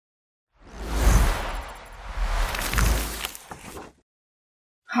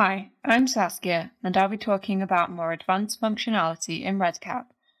Hi, I'm Saskia, and I'll be talking about more advanced functionality in REDCap,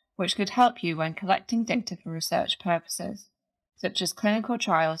 which could help you when collecting data for research purposes, such as clinical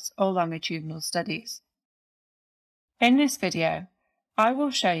trials or longitudinal studies. In this video, I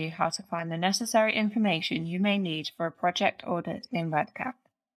will show you how to find the necessary information you may need for a project audit in REDCap.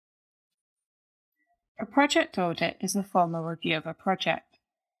 A project audit is a formal review of a project.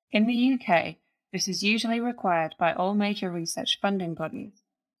 In the UK, this is usually required by all major research funding bodies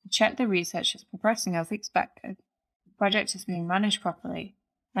to check the research is progressing as expected, the project is being managed properly,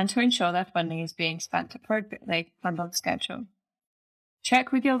 and to ensure their funding is being spent appropriately and on schedule.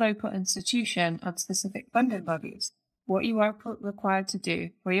 Check with your local institution and specific funding bodies what you are required to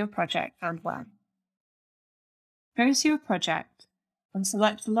do for your project and when. Go to your project and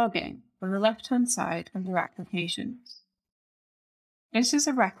select Login on the left-hand side under Applications. This is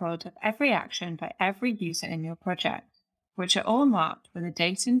a record of every action by every user in your project, which are all marked with a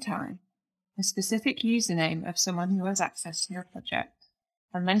date and time, a specific username of someone who has access to your project,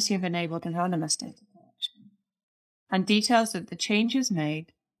 unless you've enabled anonymous data collection, and details of the changes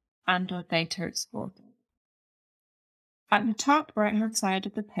made and/or data exported. At the top right-hand side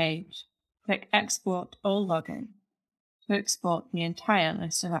of the page, click Export All Login to export the entire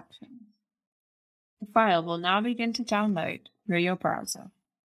list of actions. The file will now begin to download through your browser.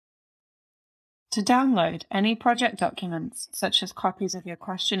 To download any project documents, such as copies of your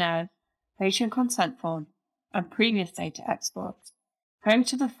questionnaire, patient consent form, and previous data exports, go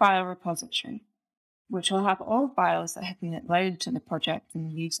to the File repository, which will have all files that have been uploaded to the project in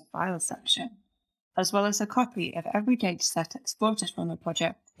the User Files section, as well as a copy of every dataset exported from the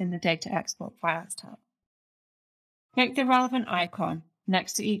project in the Data Export Files tab. Click the relevant icon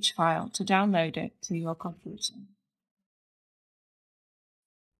next to each file to download it to your computer.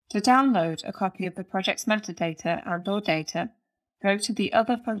 To download a copy of the project's metadata and/or data, go to the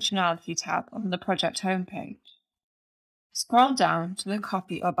Other Functionality tab on the project homepage. Scroll down to the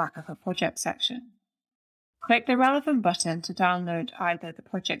Copy or Backup a Project section. Click the relevant button to download either the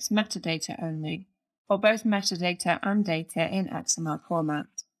project's metadata only, or both metadata and data in XML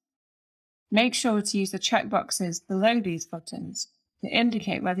format. Make sure to use the checkboxes below these buttons to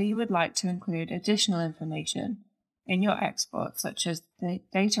indicate whether you would like to include additional information in your export, such as the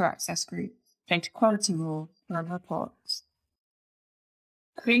data access groups, data quality rules, and reports.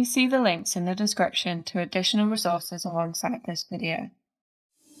 Please see the links in the description to additional resources alongside this video.